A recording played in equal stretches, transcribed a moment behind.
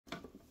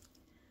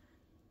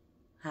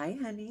Hi,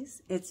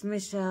 honeys. It's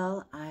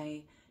Michelle.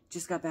 I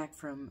just got back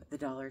from the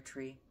Dollar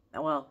Tree.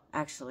 Well,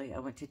 actually, I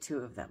went to 2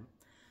 of them.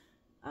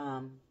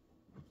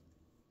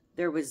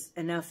 There was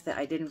enough that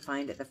I didn't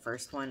find at the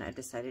first one. I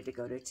decided to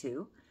go to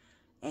 2.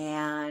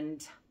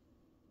 And,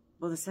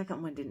 well, the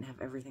second one didn't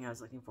have everything I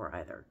was looking for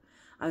either.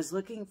 I was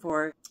looking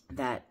for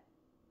that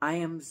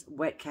Iams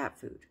wet cat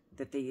food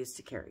that they used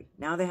to carry.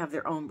 Now they have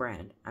their own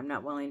brand. I'm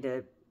not willing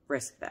to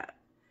risk that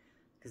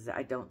because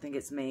I don't think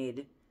it's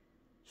made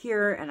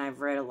here, and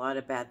I've read a lot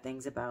of bad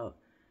things about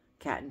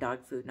cat and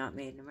dog food not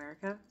made in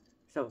America.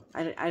 So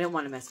I don't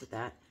want to mess with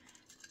that.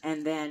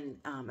 And then,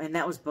 and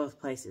that was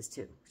both places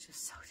too, which is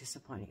so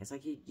disappointing. It's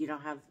like you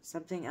don't have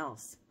something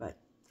else, but,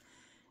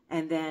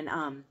 and then,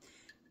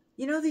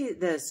 you know,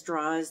 the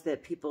straws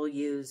that people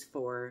use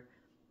for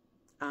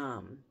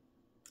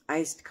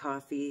iced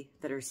coffee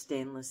that are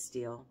stainless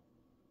steel.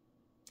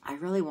 I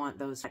really want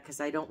those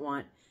because I don't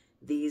want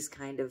these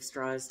kind of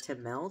straws to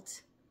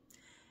melt.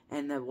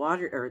 And the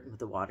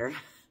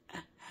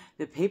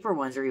paper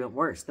ones are even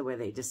worse, the way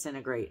they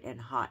disintegrate in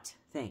hot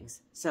things.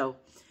 So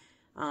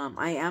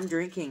I am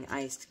drinking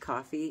iced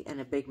coffee in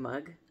a big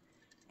mug.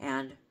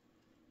 And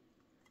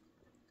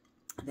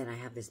then I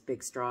have this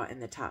big straw in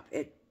the top.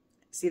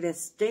 See, the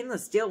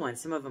stainless steel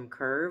ones, some of them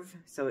curve,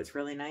 so it's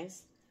really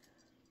nice.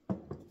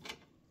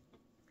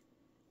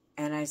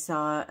 And I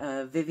saw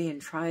a Vivian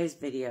Tries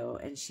video,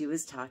 and she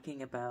was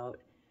talking about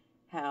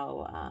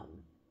how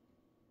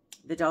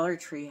the Dollar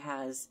Tree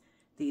has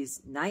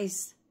these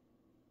nice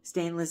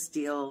stainless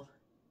steel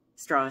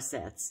straw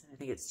sets. I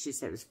think she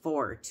said it was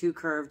 4, 2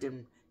 curved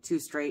and 2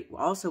 straight,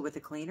 also with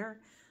a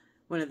cleaner.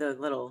 One of the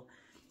little,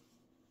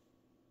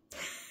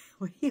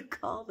 what do you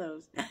call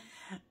those?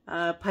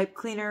 Pipe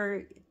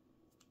cleaner,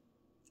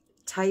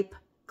 type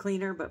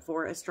cleaner, but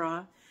for a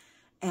straw.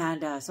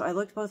 And so I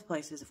looked both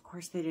places. Of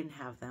course, they didn't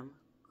have them.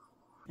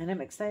 And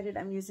I'm excited.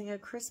 I'm using a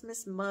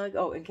Christmas mug.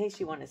 Oh, in case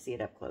you want to see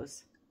it up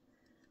close.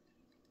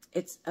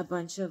 It's a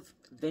bunch of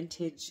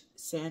vintage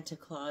Santa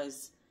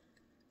Claus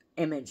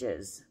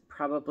images,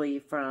 probably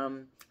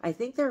from, I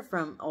think they're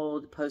from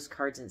old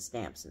postcards and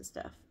stamps and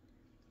stuff.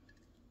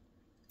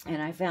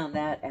 And I found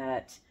that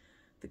at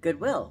the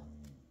Goodwill.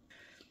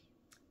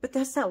 But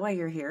that's not why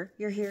you're here.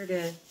 You're here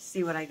to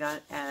see what I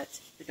got at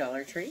the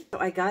Dollar Tree. So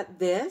I got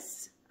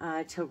this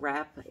to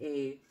wrap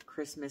a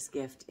Christmas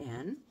gift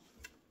in.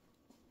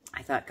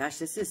 I thought, gosh,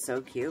 this is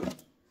so cute.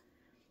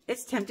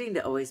 It's tempting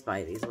to always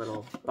buy these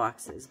little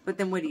boxes, but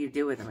then what do you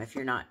do with them if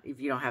you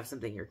don't have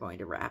something you're going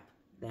to wrap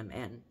in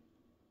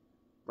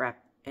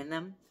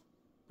them?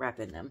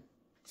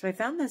 So I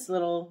found this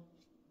little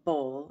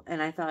bowl,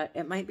 and I thought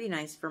it might be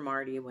nice for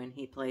Marty when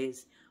he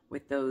plays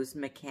with those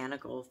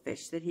mechanical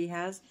fish that he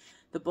has.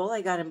 The bowl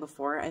I got him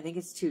before, I think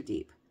it's too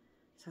deep.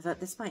 So I thought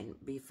this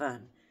might be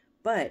fun.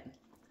 But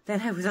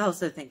then I was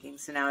also thinking,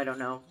 so now I don't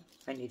know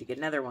if I need to get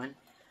another one.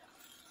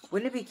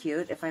 Wouldn't it be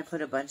cute if I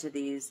put a bunch of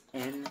these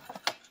in,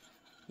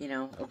 you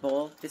know, a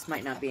bowl? This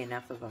might not be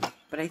enough of them,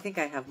 but I think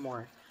I have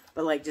more.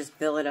 But like just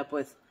fill it up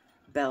with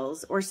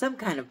bells or some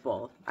kind of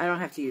bowl. I don't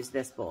have to use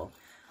this bowl,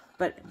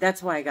 but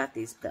that's why I got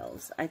these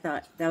bells. I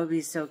thought that would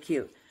be so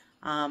cute.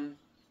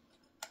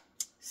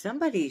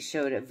 Somebody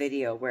showed a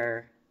video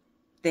where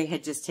they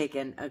had just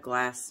taken a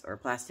glass or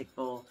plastic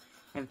bowl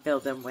and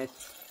filled them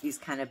with these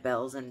kind of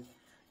bells and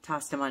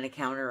tossed them on a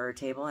counter or a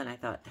table, and I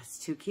thought, that's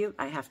too cute.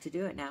 I have to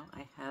do it now.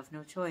 I have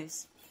no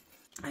choice.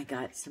 I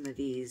got some of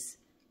these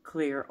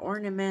clear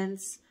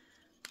ornaments.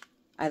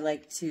 I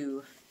like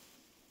to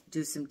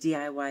do some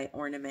DIY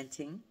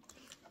ornamenting.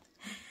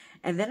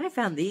 And then I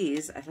found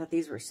these. I thought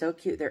these were so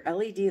cute. They're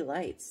LED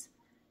lights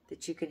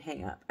that you can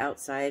hang up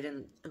outside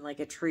in like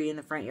a tree in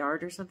the front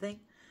yard or something.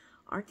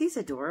 Aren't these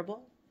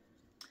adorable?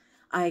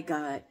 I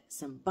got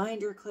some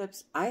binder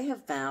clips. I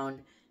have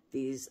found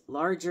these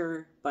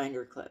larger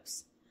binder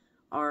clips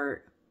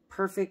are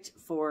perfect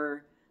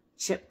for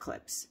chip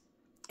clips.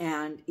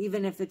 And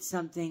even if it's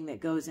something that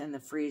goes in the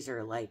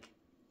freezer, like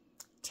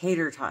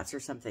tater tots or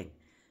something,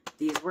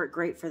 these work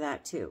great for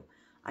that too.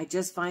 I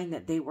just find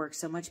that they work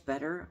so much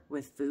better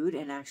with food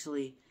and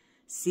actually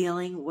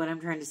sealing what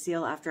I'm trying to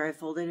seal after I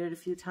folded it a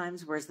few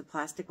times, whereas the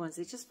plastic ones,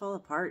 they just fall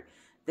apart.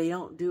 They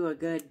don't do a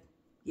good,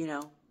 you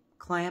know,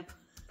 clamp.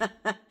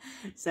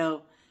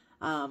 So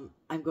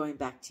I'm going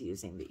back to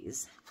using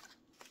these.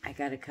 I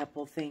got a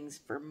couple things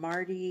for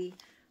Marty.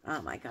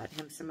 I got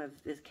him some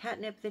of this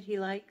catnip that he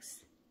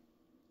likes.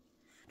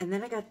 And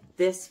then I got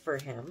this for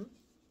him.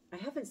 I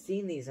haven't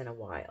seen these in a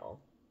while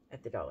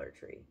at the Dollar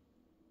Tree.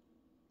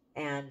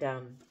 And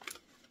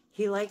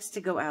he likes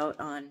to go out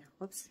on,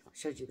 whoops, I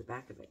showed you the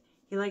back of it.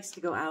 He likes to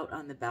go out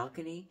on the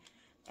balcony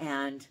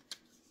and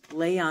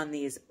lay on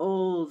these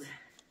old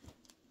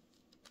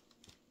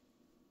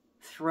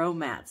throw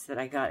mats that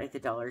I got at the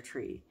Dollar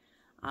Tree.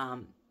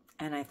 And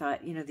I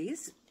thought, you know,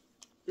 this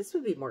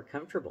would be more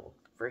comfortable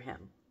for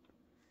him.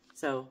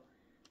 So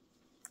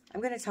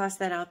I'm going to toss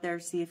that out there,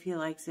 see if he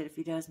likes it. If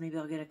he does, maybe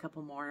I'll get a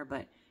couple more.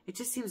 But it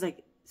just seems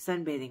like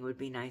sunbathing would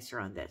be nicer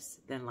on this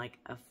than like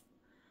a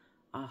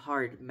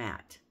hard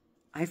mat.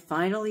 I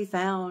finally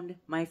found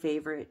my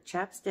favorite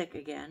chapstick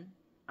again.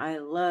 I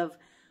love,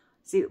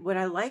 see, what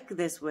I like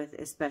this with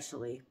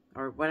especially,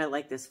 or what I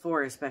like this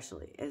for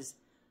especially, is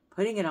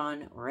putting it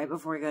on right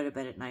before I go to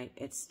bed at night.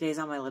 It stays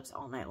on my lips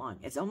all night long.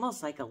 It's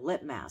almost like a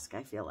lip mask,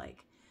 I feel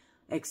like,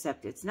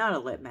 except it's not a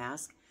lip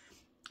mask.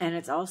 And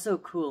it's also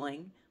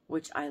cooling,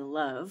 which I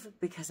love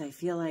because I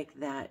feel like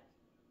that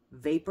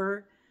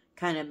vapor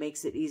kind of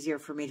makes it easier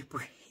for me to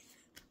breathe.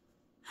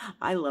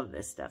 I love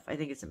this stuff. I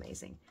think it's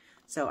amazing.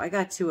 So I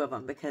got 2 of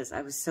them because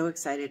I was so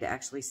excited to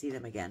actually see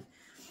them again.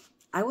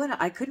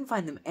 I couldn't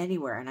find them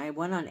anywhere, and I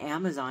went on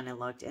Amazon and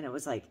looked, and it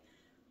was like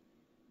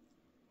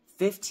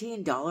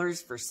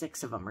 $15 for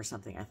 6 of them or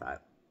something. I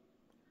thought,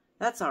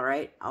 that's all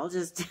right. I'll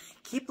just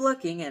keep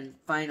looking, and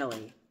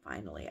finally,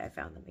 I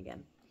found them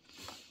again.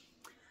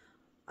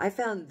 I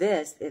found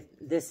this.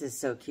 This is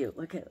so cute.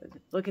 Look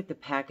at the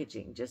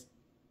packaging.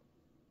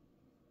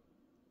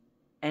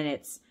 And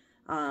it's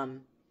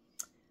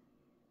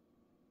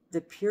the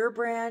Pure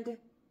Brand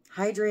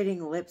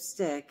Hydrating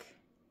Lipstick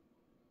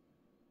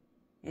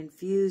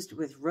infused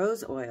with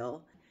rose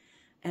oil.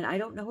 And I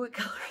don't know what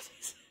color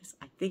this is.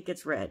 I think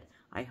it's red.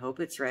 I hope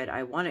it's red.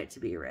 I want it to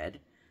be red.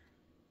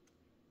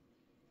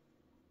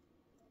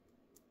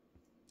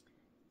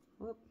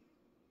 Whoop.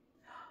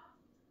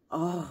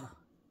 Oh.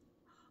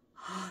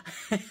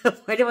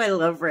 Why do I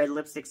love red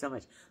lipstick so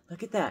much?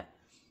 Look at that.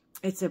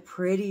 It's a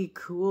pretty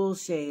cool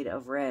shade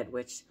of red,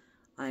 which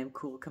I'm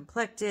cool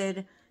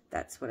complected.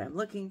 That's what I'm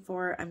looking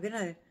for. I'm going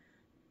to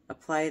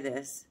apply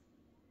this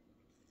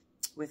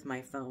with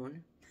my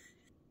phone.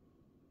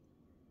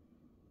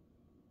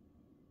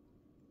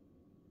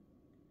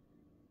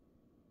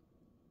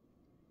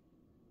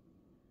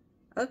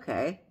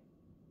 Okay.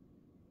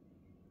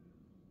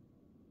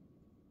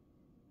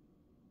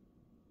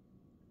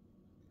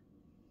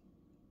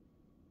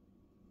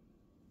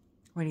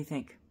 What do you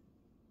think?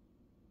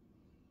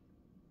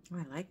 Oh,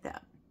 I like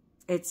that.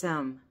 It's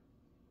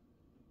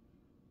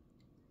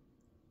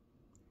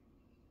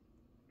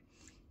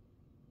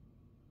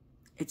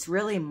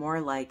really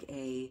more like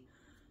a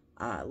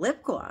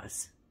lip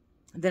gloss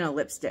than a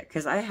lipstick,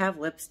 because I have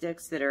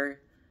lipsticks that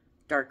are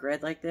dark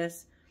red like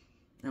this,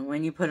 and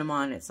when you put them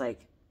on, it's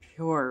like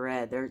pure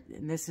red.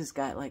 And this has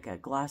got like a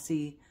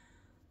glossy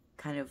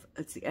kind of,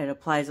 it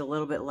applies a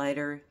little bit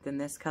lighter than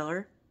this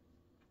color.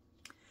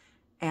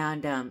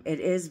 And it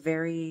is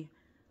very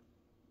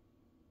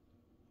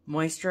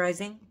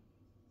moisturizing.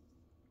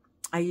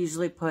 I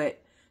usually put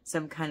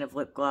some kind of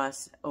lip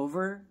gloss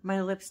over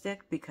my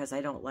lipstick because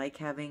I don't like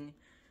having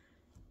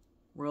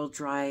real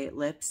dry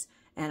lips.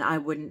 And I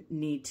wouldn't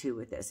need to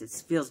with this. It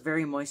feels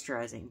very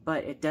moisturizing.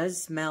 But it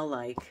does smell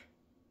like,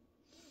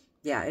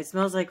 yeah, it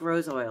smells like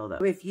rose oil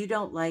though. If you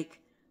don't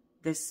like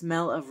the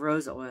smell of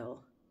rose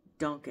oil,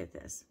 don't get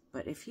this.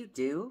 But if you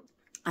do,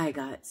 I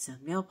got some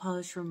nail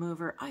polish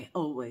remover. I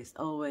always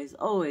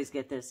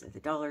get this at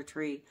the Dollar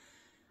Tree.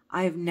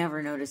 I've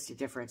never noticed a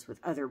difference with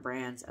other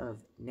brands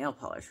of nail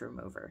polish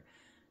remover.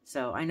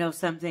 So I know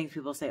some things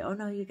people say, oh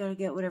no, you got to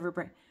get whatever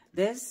brand.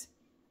 This,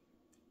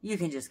 you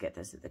can just get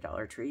this at the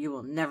Dollar Tree. You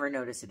will never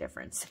notice a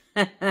difference,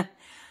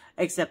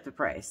 except the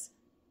price.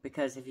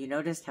 Because if you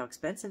noticed how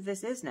expensive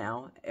this is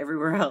now,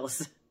 everywhere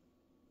else,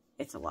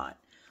 it's a lot.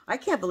 I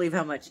can't believe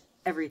how much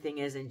everything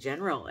is in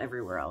general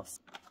everywhere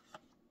else.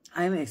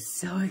 I'm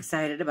so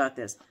excited about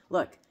this.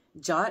 Look,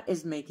 Jot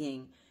is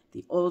making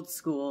the old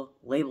school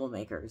label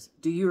makers.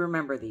 Do you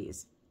remember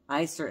these?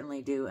 I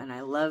certainly do, and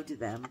I loved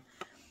them.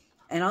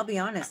 And I'll be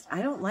honest,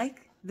 I don't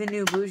like the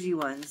new bougie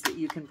ones that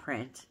you can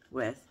print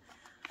with.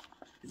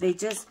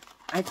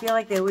 I feel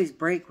like they always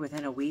break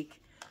within a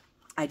week.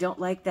 I don't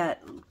like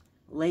that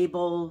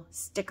label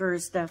sticker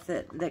stuff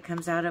that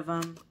comes out of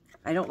them.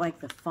 I don't like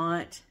the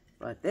font,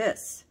 but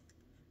this,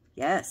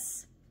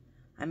 yes,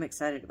 I'm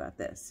excited about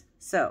this.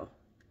 So,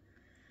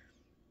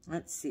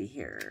 let's see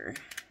here.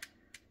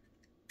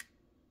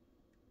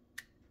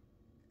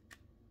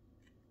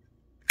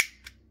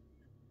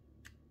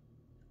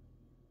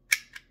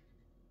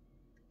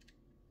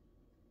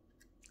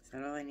 Is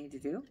that all I need to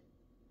do?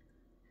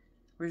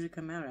 Where's it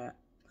come out at?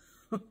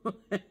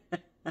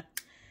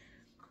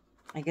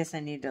 I guess I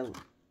need to,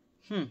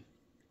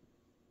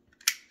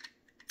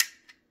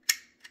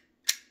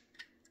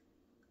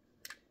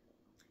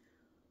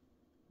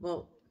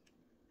 Well,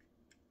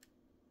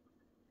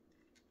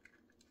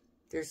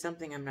 there's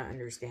something I'm not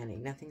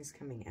understanding. Nothing's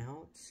coming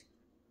out.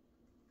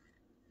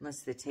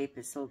 Unless the tape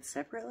is sold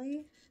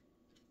separately.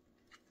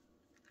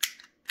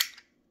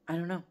 I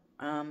don't know.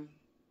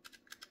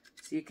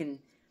 So you can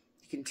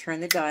turn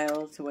the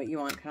dial to what you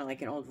want, kind of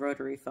like an old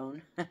rotary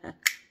phone. That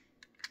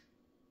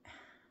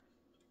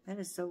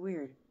is so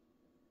weird.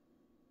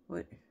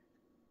 What?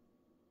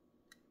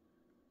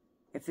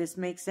 If this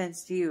makes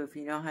sense to you, if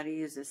you know how to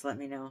use this, let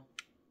me know.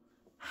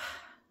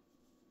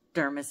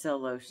 Dermasil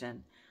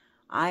lotion.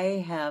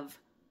 I have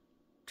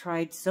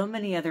tried so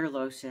many other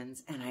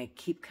lotions, and I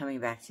keep coming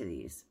back to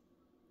these.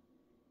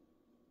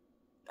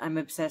 I'm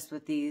obsessed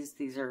with these.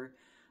 These are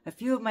a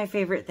few of my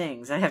favorite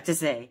things, I have to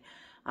say.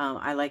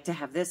 I like to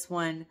have this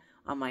one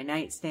on my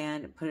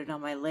nightstand, put it on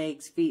my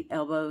legs, feet,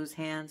 elbows,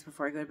 hands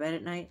before I go to bed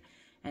at night.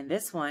 And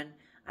this one,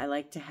 I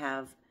like to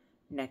have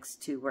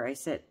next to where I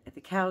sit at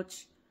the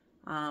couch,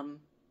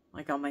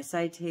 like on my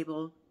side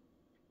table,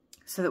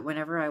 so that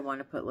whenever I want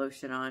to put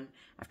lotion on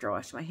after I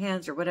wash my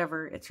hands or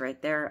whatever, it's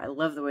right there. I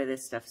love the way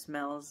this stuff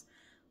smells.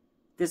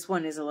 This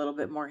one is a little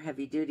bit more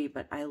heavy duty,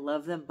 but I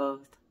love them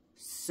both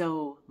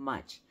so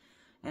much.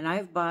 And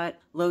I've bought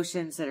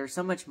lotions that are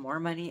so much more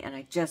money, and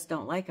I just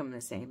don't like them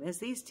the same as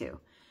these two.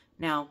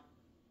 Now,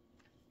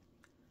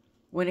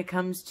 when it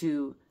comes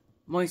to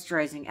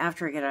moisturizing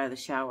after I get out of the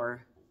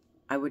shower,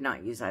 I would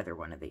not use either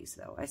one of these,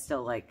 though. I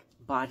still like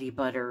body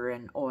butter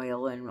and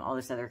oil and all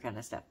this other kind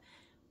of stuff.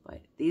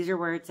 But these are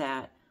where it's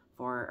at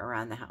for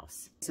around the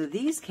house. So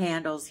these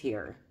candles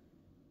here,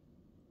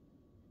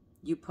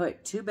 you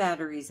put 2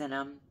 batteries in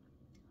them,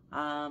 2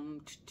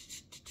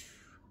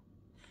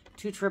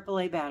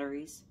 AAA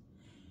batteries.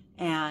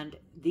 And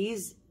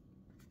these,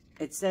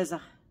 it says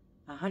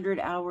 100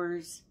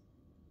 hours,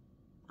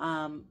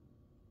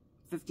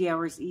 50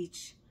 hours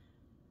each.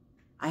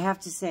 I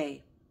have to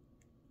say,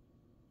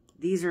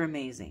 these are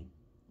amazing.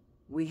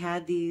 We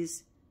had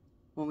these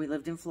when we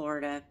lived in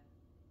Florida,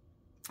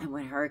 and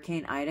when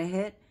Hurricane Ida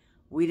hit,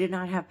 we did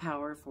not have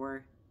power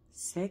for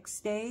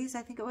 6 days.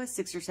 I think it was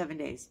 6 or 7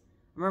 days.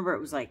 Remember,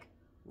 it was like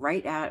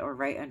right at or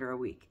right under a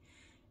week.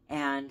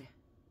 And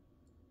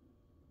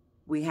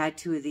we had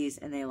 2 of these,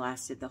 and they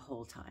lasted the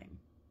whole time.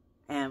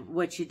 And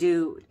what you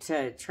do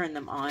to turn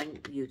them on,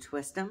 you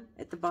twist them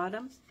at the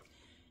bottom.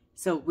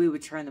 So we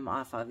would turn them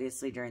off,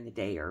 obviously, during the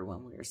day or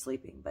when we were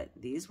sleeping. But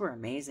these were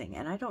amazing.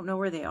 And I don't know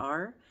where they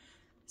are,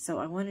 so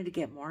I wanted to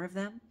get more of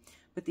them.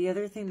 But the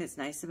other thing that's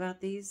nice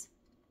about these,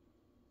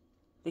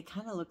 they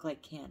kind of look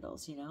like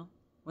candles, you know?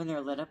 When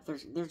they're lit up,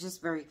 they're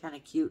just very kind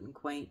of cute and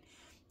quaint.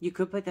 You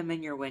could put them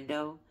in your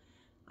window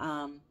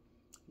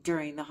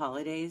during the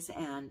holidays,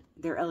 and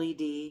they're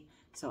LED,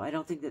 so I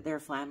don't think that they're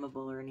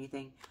flammable or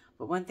anything.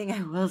 But one thing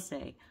I will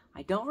say,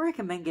 I don't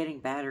recommend getting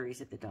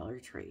batteries at the Dollar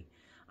Tree.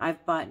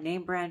 I've bought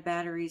name brand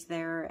batteries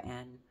there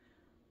and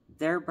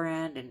their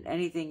brand and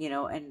anything, you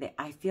know, and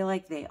I feel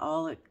like they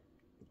all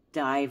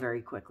die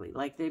very quickly.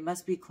 Like they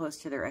must be close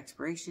to their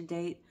expiration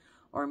date,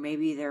 or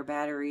maybe they're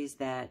batteries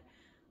that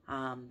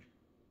in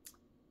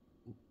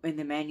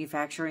the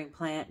manufacturing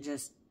plant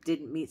just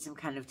didn't meet some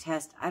kind of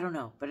test. I don't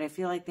know, but I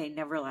feel like they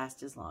never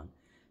last as long.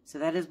 So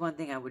that is one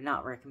thing I would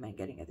not recommend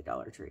getting at the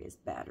Dollar Tree is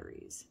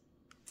batteries.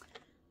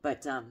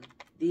 But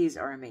these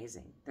are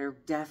amazing. They're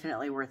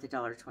definitely worth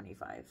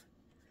 $1.25.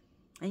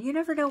 And you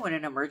never know when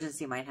an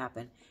emergency might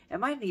happen. It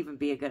might even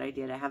be a good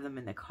idea to have them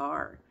in the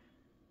car.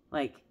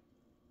 Like,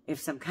 if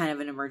some kind of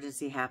an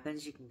emergency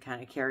happens, you can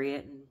kind of carry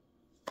it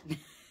and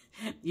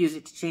use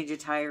it to change a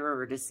tire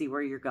or to see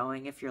where you're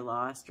going if you're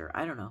lost, or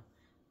I don't know.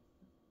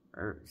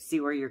 Or see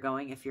where you're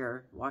going if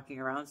you're walking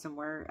around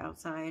somewhere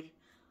outside.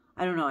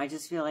 I don't know. I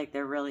just feel like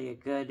they're really a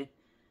good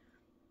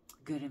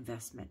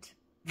investment.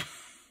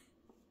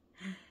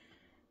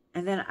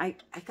 And then I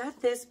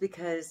got this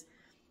because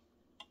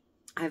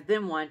I've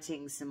been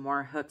wanting some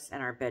more hooks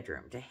in our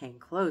bedroom to hang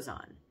clothes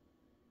on.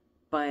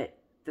 But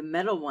the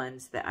metal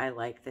ones that I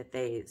like that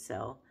they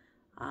sell,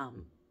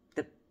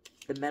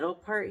 the metal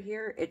part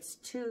here, it's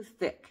too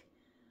thick.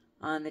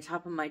 On the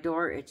top of my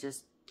door,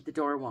 the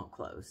door won't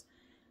close.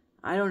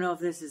 I don't know if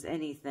this is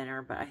any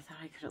thinner, but I thought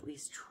I could at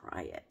least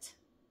try it.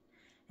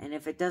 And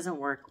if it doesn't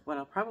work, what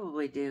I'll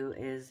probably do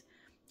is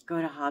go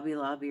to Hobby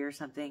Lobby or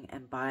something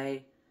and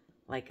buy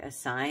like a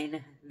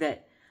sign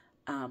that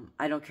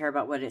I don't care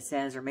about what it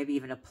says, or maybe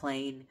even a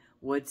plain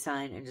wood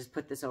sign, and just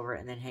put this over it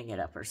and then hang it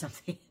up or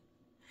something.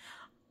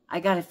 I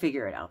got to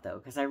figure it out though,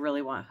 because I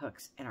really want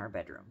hooks in our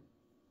bedroom.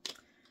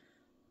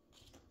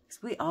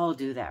 Because we all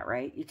do that,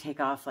 right? You take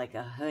off like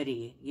a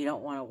hoodie. You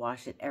don't want to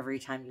wash it every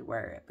time you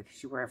wear it,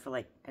 because you wear it for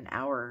like an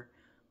hour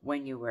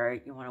when you wear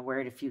it. You want to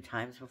wear it a few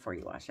times before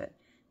you wash it.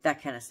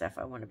 That kind of stuff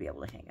I want to be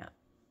able to hang up.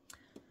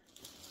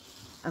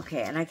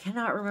 Okay, and I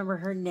cannot remember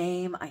her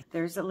name.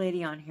 There's a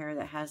lady on here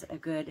that has a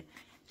good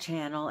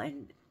channel,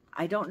 and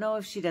I don't know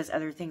if she does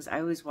other things. I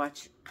always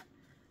watch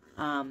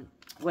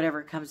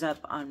whatever comes up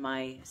on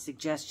my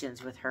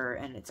suggestions with her,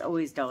 and it's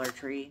always Dollar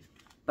Tree,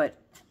 but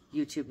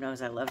YouTube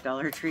knows I love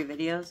Dollar Tree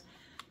videos.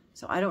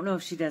 So I don't know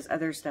if she does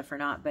other stuff or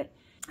not, but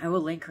I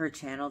will link her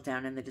channel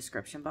down in the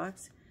description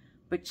box.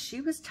 But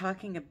she was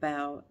talking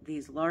about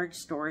these large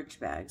storage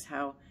bags,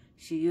 how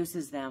she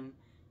uses them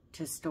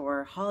to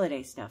store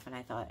holiday stuff, and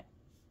I thought,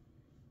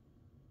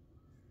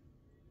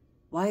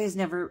 why has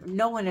no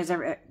one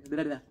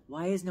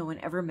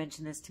ever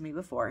mentioned this to me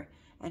before?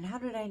 And how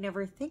did I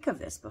never think of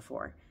this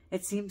before?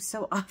 It seems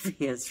so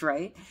obvious,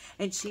 right?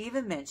 And she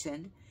even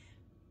mentioned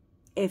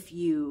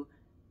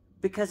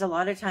because a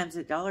lot of times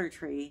at Dollar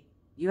Tree,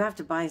 you have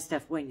to buy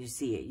stuff when you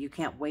see it. You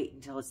can't wait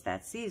until it's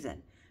that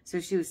season. So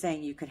she was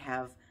saying you could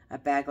have a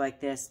bag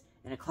like this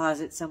in a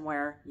closet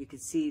somewhere. You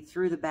could see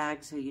through the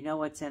bag so you know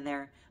what's in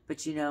there,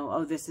 but you know,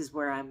 oh, this is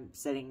where I'm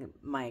setting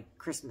my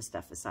Christmas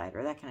stuff aside,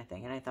 or that kind of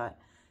thing. And I thought,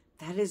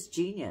 that is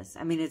genius.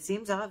 I mean, it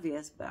seems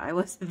obvious, but I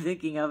wasn't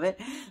thinking of it.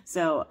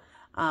 So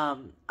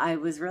I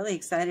was really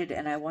excited,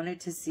 and I wanted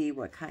to see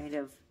what kind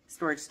of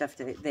storage stuff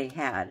they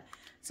had.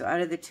 So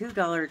out of the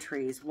 $2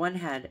 trees, one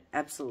had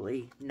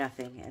absolutely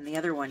nothing, and the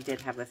other one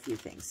did have a few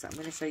things. So I'm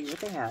going to show you what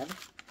they had.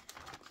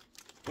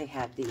 They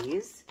had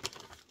these,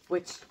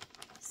 which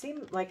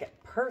seem like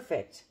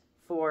perfect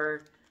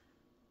for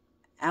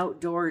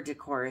outdoor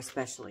decor,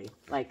 especially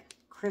like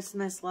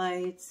Christmas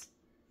lights,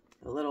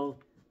 the little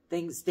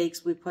things,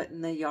 stakes we put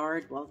in the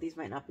yard. Well, these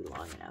might not be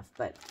long enough,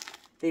 but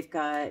they've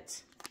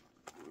got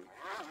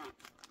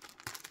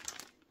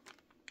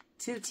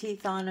 2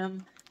 teeth on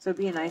them. So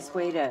it'd be a nice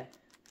way to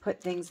put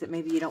things that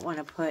maybe you don't want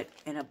to put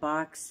in a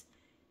box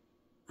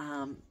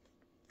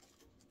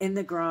in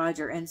the garage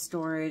or in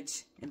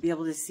storage, and be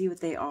able to see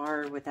what they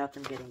are without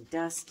them getting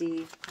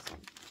dusty. So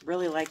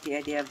really like the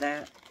idea of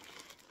that.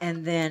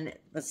 And then,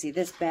 let's see,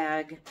 this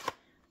bag,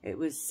 it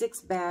was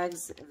 6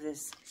 bags of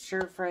this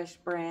Surefresh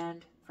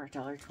brand for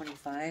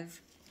 $1.25.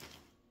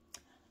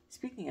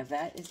 Speaking of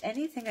that, is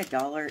anything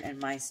 $1 in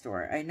my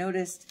store? I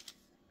noticed,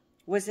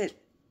 was it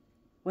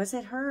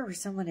her or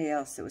somebody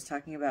else that was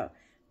talking about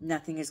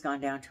nothing has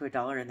gone down to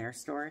 $1 in their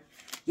store?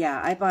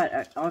 Yeah, I bought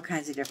all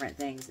kinds of different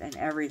things, and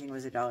everything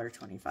was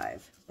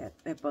 $1.25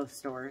 at both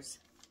stores.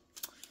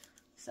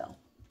 So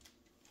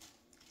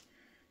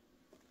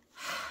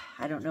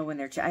I don't know when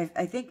they're.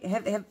 I think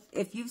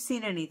if you've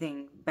seen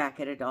anything back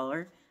at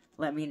 $1,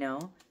 let me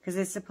know, because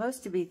it's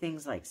supposed to be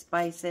things like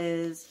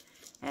spices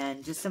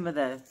and just some of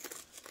the,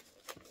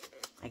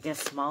 I guess,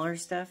 smaller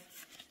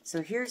stuff.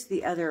 So here's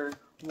the other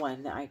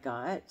one that I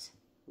got: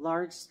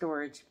 large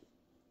storage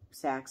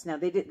sacks. Now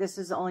this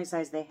is the only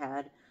size they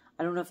had.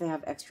 I don't know if they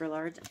have extra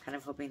large. I'm kind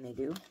of hoping they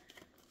do,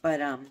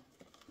 but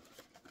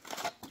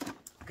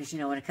because you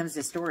know when it comes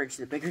to storage,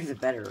 the bigger the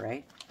better,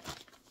 right?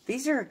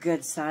 These are a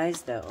good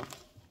size though,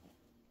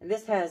 and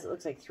this has, it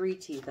looks like 3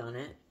 teeth on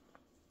it.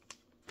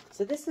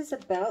 So this is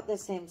about the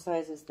same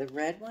size as the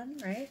red one,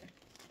 right?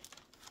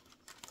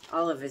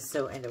 Olive is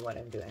so into what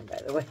I'm doing,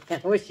 by the way.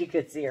 I wish you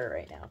could see her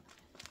right now.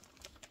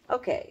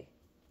 Okay,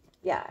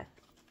 yeah,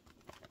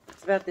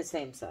 it's about the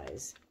same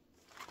size.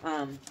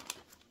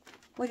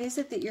 What is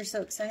it that you're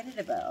so excited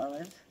about,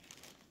 Olive?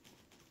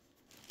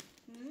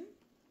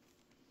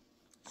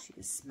 She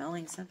is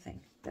smelling something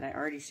that I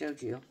already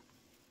showed you.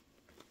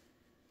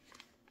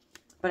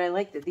 But I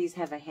like that these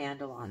have a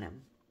handle on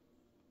them.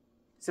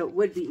 So it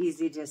would be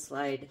easy to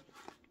slide,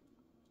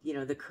 you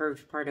know, the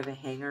curved part of a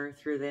hanger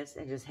through this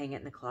and just hang it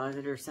in the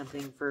closet or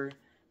something for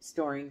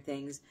storing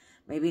things.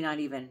 Maybe not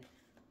even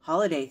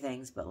holiday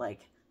things, but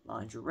like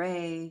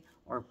lingerie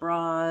or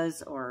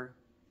bras or,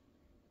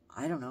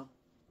 I don't know,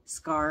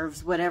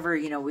 scarves, whatever,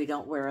 you know, we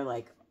don't wear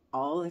like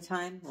all the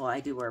time. Well, I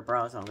do wear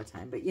bras all the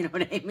time, but you know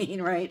what I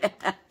mean, right?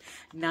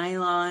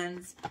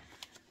 Nylons.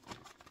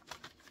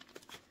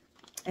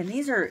 And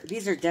these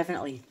are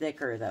definitely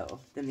thicker though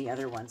than the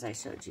other ones I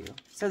showed you.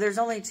 So there's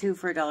only 2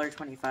 for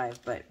 $1.25,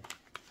 but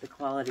the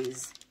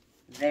quality's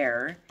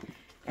there.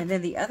 And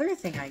then the other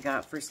thing I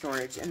got for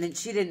storage, and then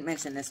she didn't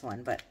mention this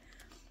one, but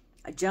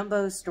a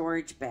jumbo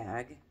storage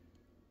bag.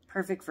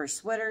 Perfect for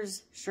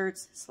sweaters,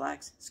 shirts,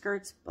 slacks,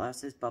 skirts,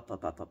 blouses, blah, blah,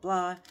 blah, blah,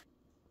 blah.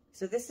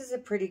 So this is a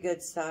pretty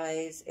good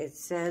size. It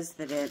says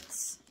that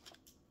it's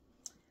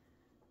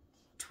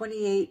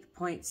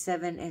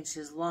 28.7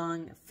 inches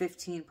long,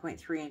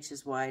 15.3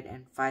 inches wide,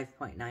 and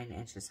 5.9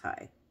 inches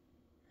high.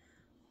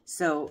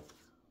 So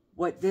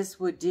what this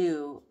would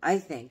do, I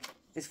think,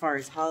 as far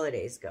as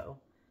holidays go,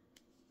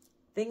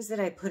 things that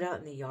I put out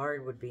in the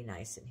yard would be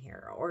nice in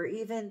here, or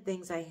even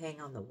things I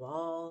hang on the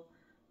wall.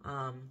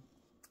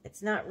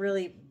 It's not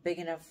really big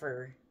enough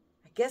for,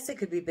 I guess it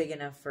could be big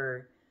enough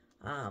for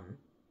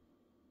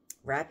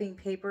wrapping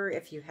paper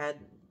if you had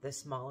the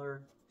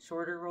smaller,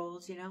 shorter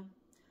rolls, you know.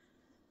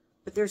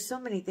 But there's so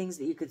many things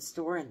that you could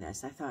store in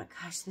this. I thought,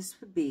 gosh, this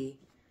would be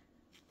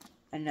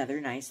another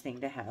nice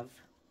thing to have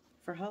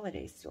for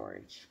holiday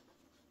storage.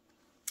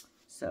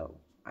 So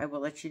I will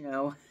let you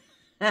know.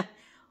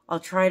 I'll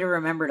try to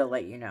remember to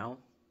let you know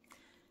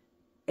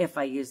if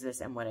I use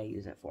this and what I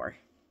use it for.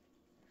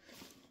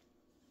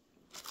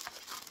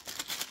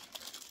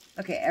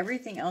 Okay,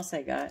 everything else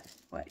I got.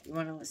 What, you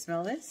want to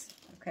smell this?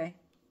 Okay.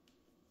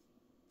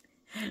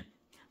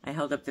 I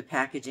held up the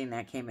packaging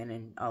that came in,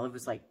 and Olive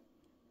was like,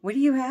 what do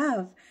you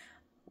have?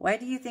 Why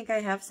do you think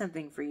I have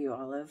something for you,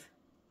 Olive?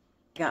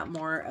 Got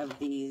more of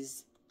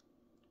these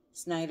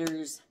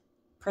Snyder's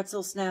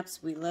pretzel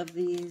snaps. We love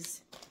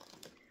these.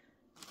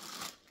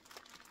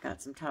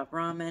 Got some Top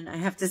Ramen. I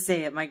have to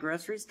say, at my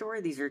grocery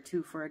store, these are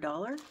 2 for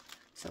 $1.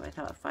 So I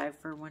thought 5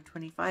 for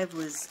 $1.25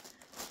 was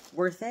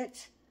worth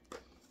it.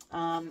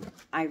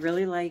 I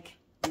really like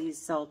these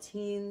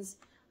saltines.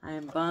 I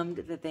am bummed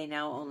that they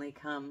now only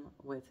come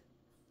with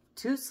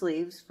 2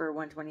 sleeves for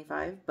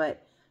 $1.25,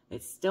 but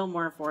it's still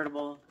more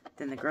affordable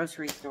than the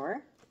grocery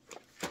store.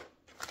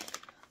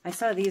 I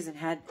saw these and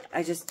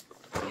I just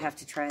have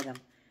to try them.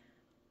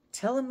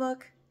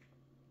 Tillamook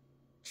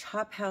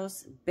Chop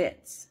House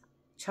Bits.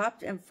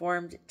 Chopped and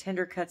formed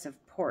tender cuts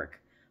of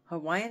pork.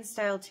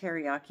 Hawaiian-style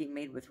teriyaki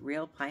made with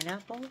real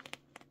pineapple?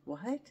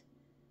 What?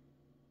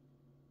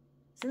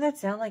 Doesn't that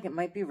sound like it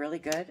might be really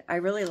good? I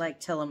really like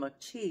Tillamook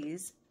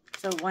cheese,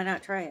 So why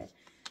not try it?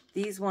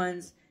 These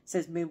ones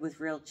says made with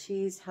real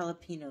cheese,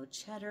 jalapeno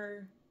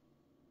cheddar.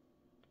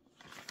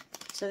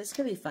 So this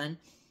could be fun,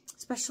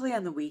 especially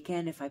on the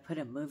weekend. If I put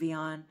a movie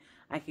on,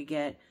 I could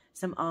get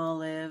some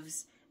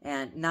olives,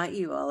 and not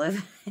you,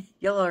 Olive.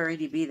 You'll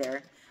already be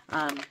there.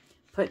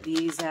 Put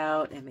these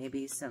out and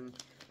maybe some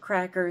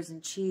crackers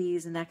and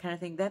cheese and that kind of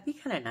thing. That'd be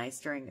kind of nice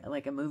during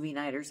like a movie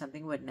night or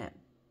something, wouldn't it?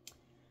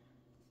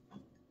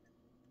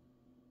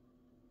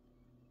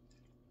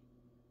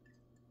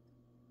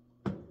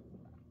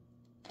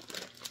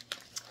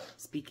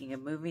 Speaking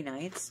of movie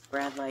nights,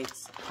 Brad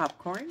likes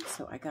popcorn,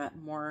 so I got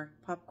more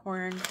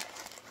popcorn.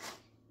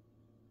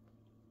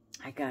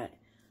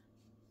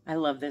 I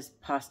love this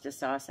pasta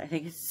sauce. I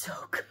think it's so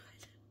good.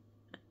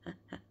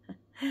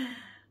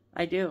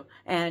 I do.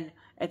 And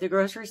at the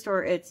grocery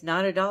store, it's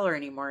not $1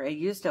 anymore. It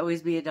used to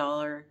always be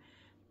 $1.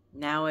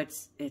 Now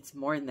it's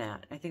more than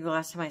that. I think the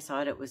last time I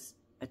saw it, it was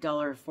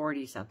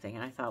 $1.40 something.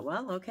 And I thought,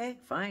 well, okay,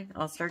 fine.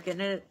 I'll start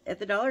getting it at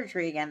the Dollar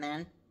Tree again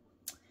then.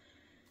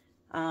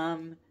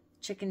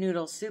 Chicken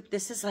noodle soup.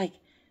 This is like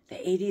the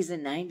 80s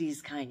and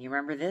 90s kind. You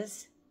remember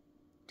this?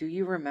 Do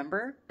you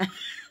remember?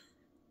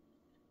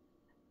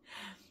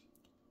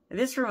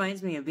 This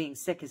reminds me of being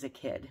sick as a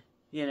kid,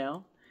 you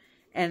know?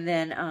 And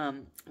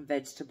then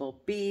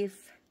vegetable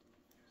beef.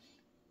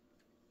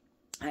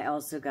 I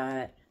also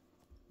got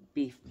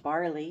beef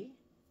barley.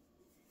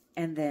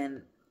 And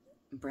then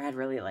Brad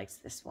really likes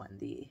this one,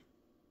 the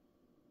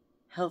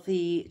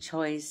Healthy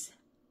Choice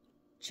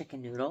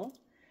chicken noodle.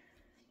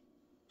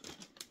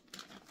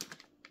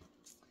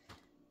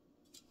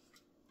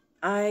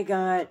 I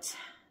got,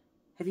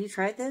 have you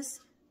tried this?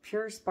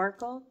 Pure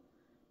Sparkle.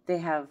 They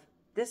have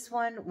this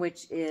one,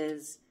 which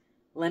is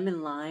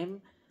lemon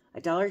lime,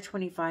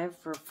 $1.25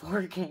 for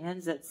 4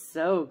 cans. That's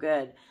so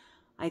good.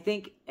 I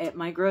think at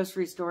my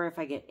grocery store, if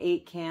I get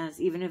 8 cans,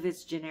 even if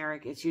it's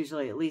generic, it's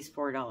usually at least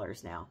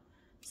 $4 now.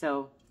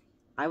 So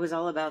I was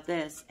all about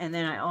this. And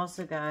then I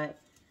also got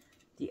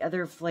the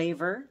other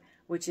flavor,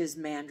 which is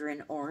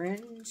mandarin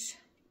orange.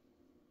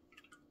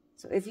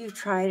 So if you've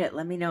tried it,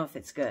 let me know if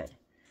it's good.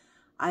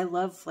 I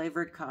love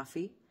flavored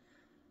coffee,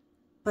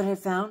 but I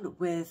found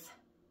with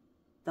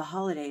the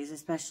holidays,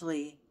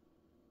 especially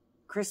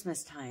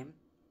Christmas time,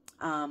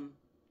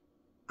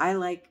 I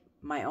like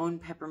my own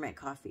peppermint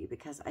coffee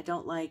because I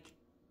don't like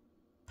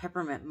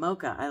peppermint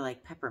mocha. I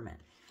like peppermint.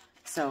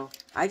 So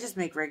I just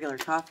make regular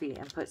coffee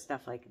and put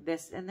stuff like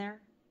this in there.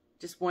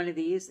 Just one of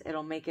these.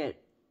 It'll make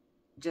it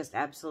just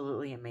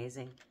absolutely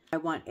amazing. I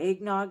want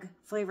eggnog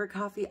flavored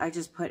coffee. I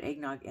just put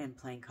eggnog in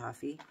plain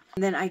coffee.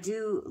 And then I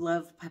do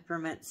love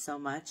peppermint so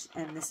much.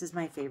 And this is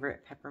my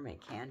favorite peppermint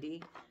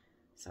candy.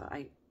 So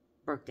I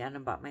broke down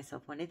and bought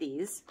myself one of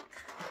these.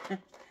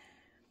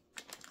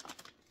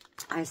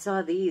 I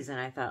saw these and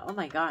I thought, oh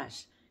my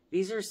gosh,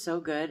 these are so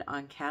good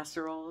on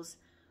casseroles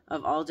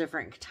of all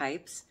different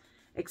types.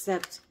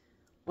 Except,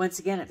 once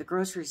again, at the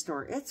grocery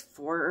store, it's $4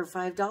 or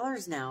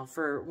 $5 now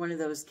for one of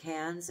those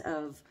cans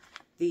of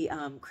the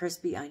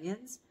crispy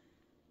onions.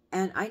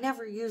 And I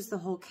never use the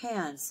whole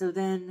can, so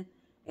then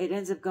it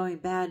ends up going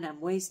bad and I'm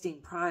wasting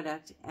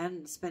product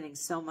and spending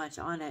so much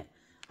on it.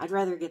 I'd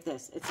rather get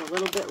this. It's a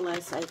little bit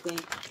less, I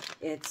think.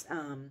 It's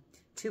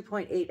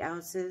 2.8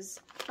 ounces.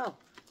 Oh,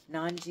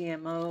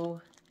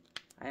 non-GMO.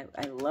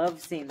 I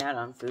love seeing that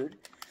on food.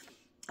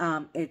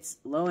 It's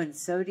low in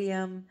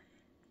sodium.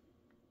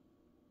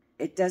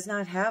 It does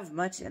not have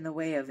much in the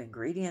way of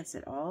ingredients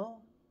at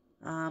all.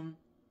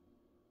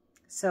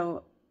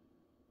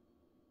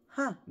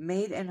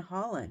 Made in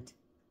Holland.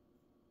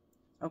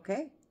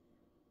 Okay.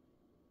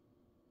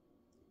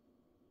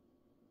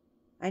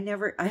 I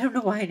don't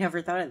know why I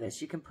never thought of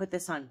this. You can put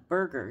this on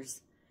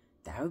burgers.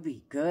 That would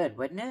be good,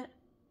 wouldn't it?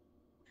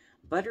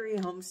 Buttery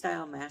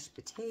home-style mashed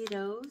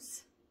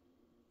potatoes.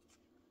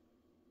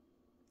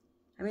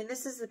 I mean,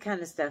 this is the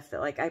kind of stuff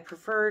that, like, I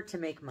prefer to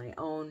make my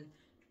own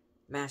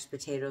mashed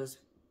potatoes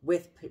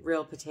with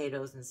real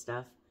potatoes and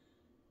stuff.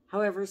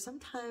 However,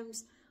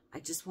 sometimes I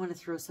just want to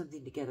throw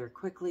something together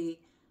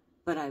quickly,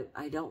 but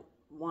I don't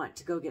want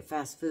to go get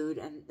fast food.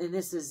 And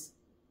this is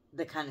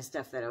the kind of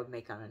stuff that I would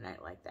make on a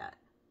night like that.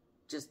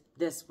 Just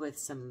this with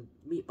some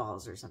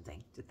meatballs or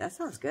something. That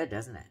sounds good,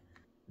 doesn't it?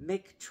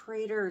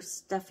 McTrader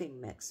stuffing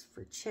mix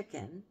for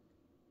chicken.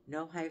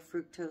 No high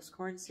fructose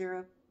corn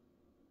syrup.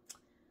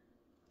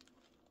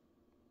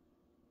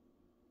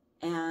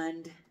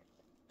 And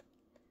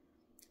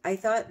I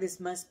thought this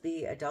must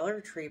be a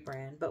Dollar Tree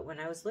brand, but when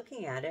I was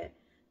looking at it,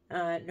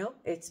 nope,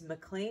 it's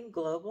McLean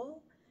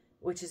Global,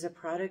 which is a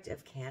product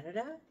of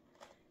Canada.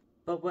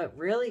 But what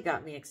really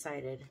got me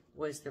excited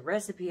was the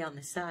recipe on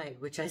the side,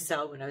 which I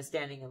saw when I was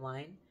standing in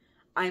line.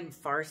 I'm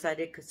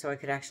farsighted, so I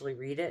could actually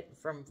read it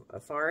from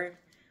afar,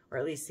 or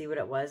at least see what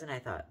it was, and I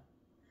thought,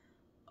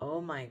 oh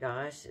my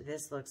gosh,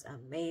 this looks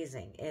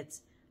amazing.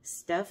 It's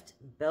stuffed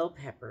bell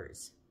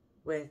peppers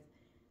with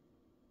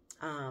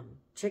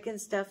chicken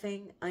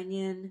stuffing,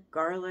 onion,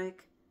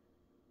 garlic,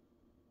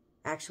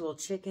 actual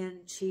chicken,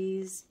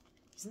 cheese.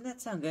 Doesn't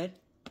that sound good?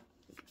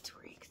 To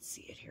where you can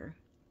see it here.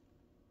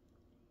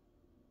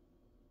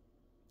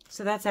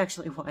 So that's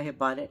actually why I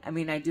bought it. I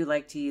mean, I do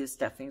like to use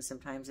stuffing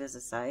sometimes as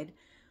a side,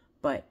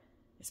 but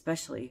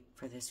especially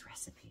for this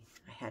recipe,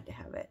 I had to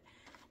have it.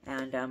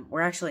 And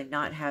we're actually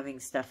not having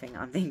stuffing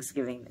on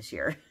Thanksgiving this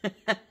year.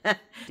 I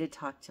did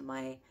talk to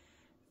my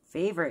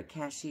favorite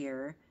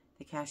cashier,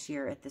 the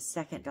cashier at the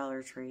second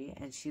Dollar Tree,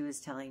 and she was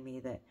telling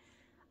me that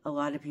a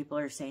lot of people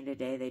are saying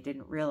today they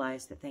didn't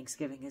realize that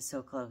Thanksgiving is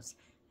so close,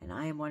 and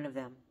I am one of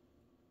them.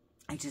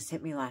 It just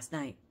hit me last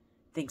night.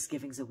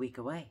 Thanksgiving's a week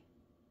away.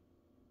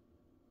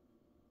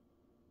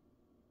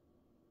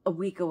 A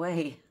week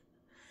away.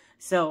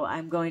 So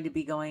I'm going to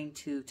be going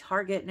to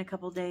Target in a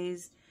couple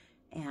days,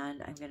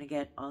 and I'm going to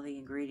get all the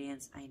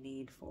ingredients I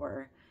need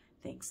for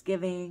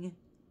Thanksgiving.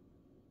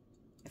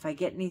 If I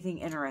get anything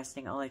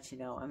interesting, I'll let you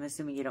know. I'm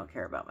assuming you don't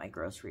care about my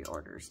grocery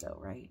orders though,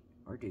 right?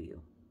 Or do you?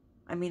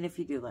 I mean, if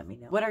you do, let me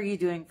know. What are you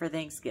doing for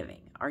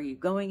Thanksgiving? Are you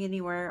going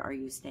anywhere? Are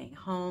you staying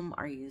home?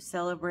 Are you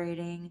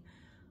celebrating?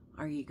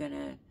 Are you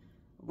gonna...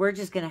 We're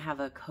just gonna have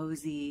a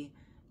cozy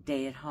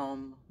day at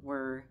home.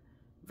 We're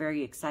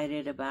very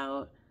excited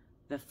about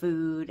the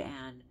food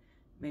and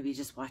maybe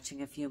just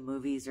watching a few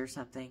movies or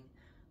something.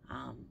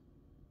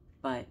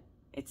 But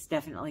it's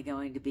definitely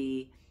going to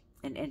be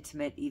an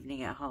intimate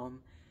evening at home.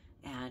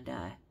 And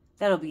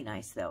that'll be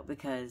nice, though,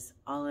 because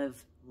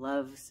Olive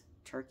loves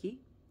turkey,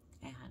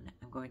 and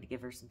I'm going to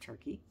give her some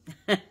turkey.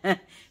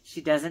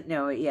 She doesn't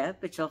know it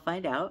yet, but she'll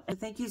find out. So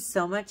thank you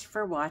so much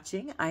for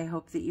watching. I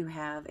hope that you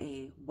have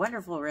a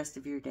wonderful rest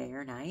of your day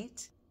or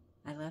night.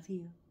 I love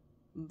you.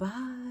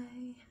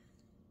 Bye.